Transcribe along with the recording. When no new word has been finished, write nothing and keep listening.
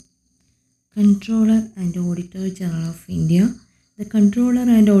Comptroller and Auditor General of India. The Comptroller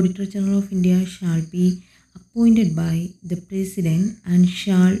and Auditor General of India shall be appointed by the President and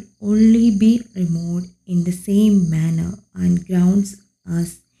shall only be removed in the same manner and grounds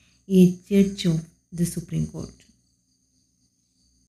as a judge of the Supreme Court.